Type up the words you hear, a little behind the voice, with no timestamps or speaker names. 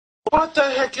What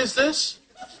the heck is this?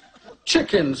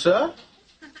 Chicken, sir.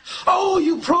 Oh,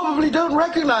 you probably don't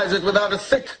recognize it without a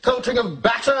thick coating of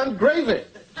batter and gravy.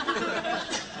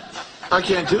 I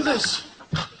can't do this.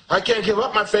 I can't give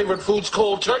up my favorite food's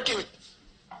cold turkey.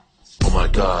 Oh my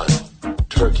God,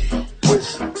 turkey. With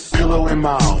pillowy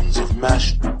mounds of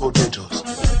mashed potatoes,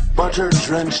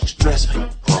 butter-drenched dressing.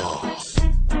 Oh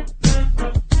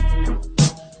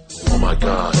my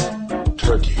God,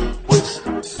 turkey. With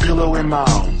pillowy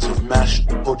mounds of mashed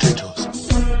potatoes,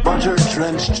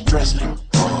 butter-drenched dressing.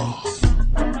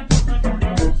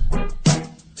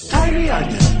 Tiny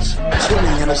onions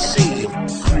swimming in a sea of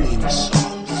cream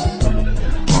sauce.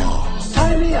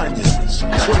 Tiny onions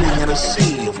swimming in a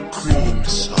sea of cream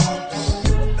sauce.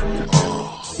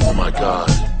 Oh my God,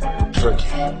 turkey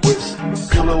with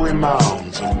pillowy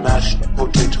mounds of mashed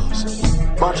potatoes,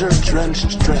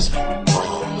 butter-drenched dressing.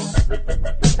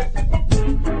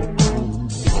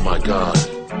 Oh my God,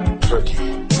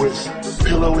 turkey with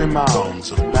pillowy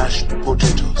mounds of mashed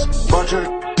potatoes,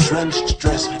 butter-drenched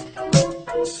dressing.